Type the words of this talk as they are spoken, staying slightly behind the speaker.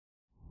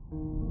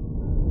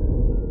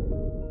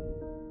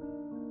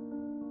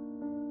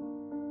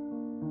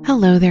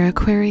Hello there,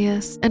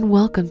 Aquarius, and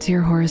welcome to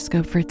your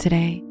horoscope for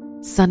today,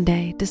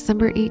 Sunday,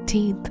 December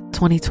 18th,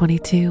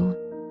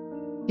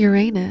 2022.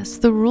 Uranus,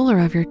 the ruler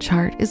of your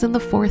chart, is in the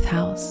 4th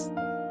house.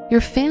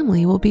 Your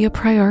family will be a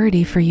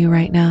priority for you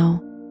right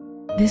now.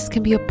 This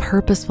can be a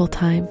purposeful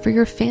time for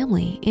your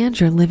family and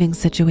your living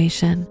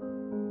situation.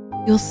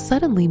 You'll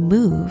suddenly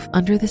move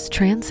under this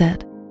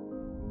transit.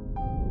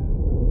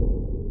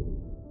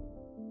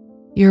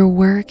 Your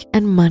work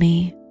and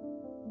money.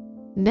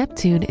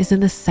 Neptune is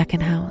in the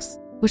 2nd house,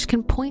 which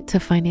can point to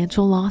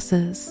financial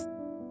losses.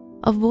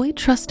 Avoid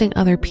trusting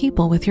other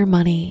people with your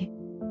money.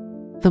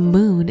 The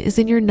moon is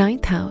in your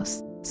 9th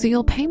house, so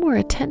you'll pay more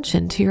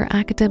attention to your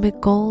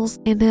academic goals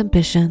and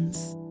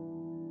ambitions.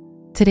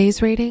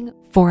 Today's rating,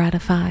 4 out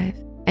of 5,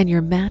 and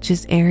your match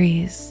is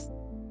Aries.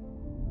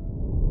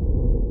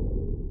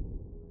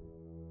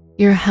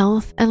 Your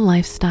health and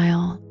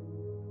lifestyle.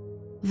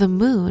 The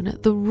moon,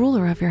 the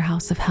ruler of your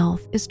house of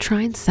health, is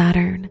trine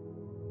Saturn.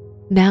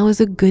 Now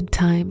is a good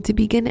time to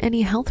begin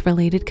any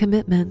health-related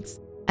commitments,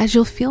 as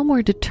you'll feel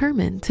more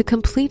determined to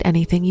complete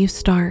anything you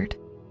start.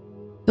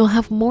 You'll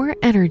have more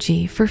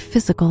energy for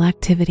physical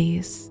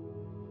activities.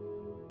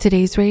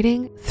 Today's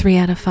rating, 3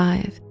 out of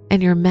 5,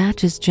 and your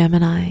match is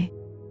Gemini.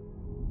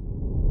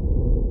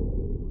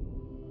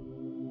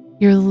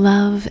 Your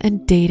love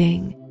and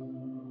dating.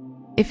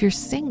 If you're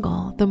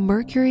single, the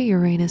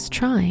Mercury-Uranus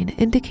trine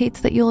indicates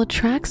that you'll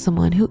attract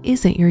someone who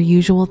isn't your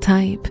usual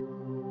type.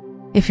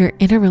 If you're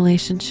in a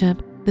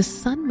relationship, the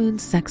Sun-Moon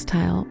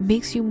sextile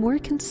makes you more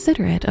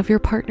considerate of your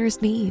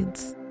partner's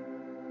needs.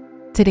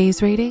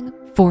 Today's rating,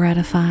 4 out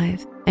of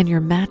 5, and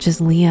your match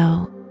is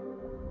Leo.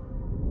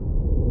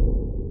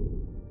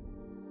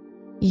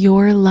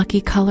 Your lucky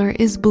color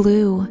is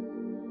blue.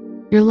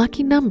 Your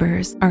lucky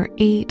numbers are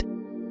 8,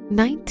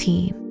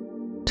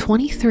 19,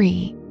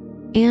 23,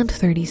 and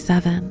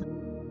 37.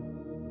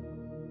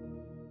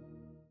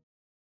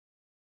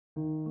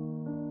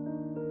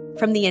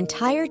 From the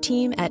entire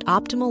team at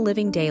Optimal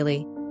Living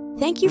Daily,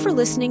 thank you for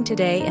listening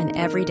today and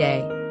every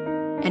day.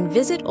 And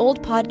visit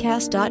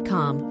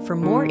oldpodcast.com for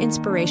more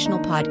inspirational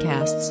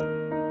podcasts.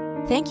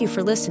 Thank you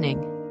for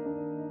listening.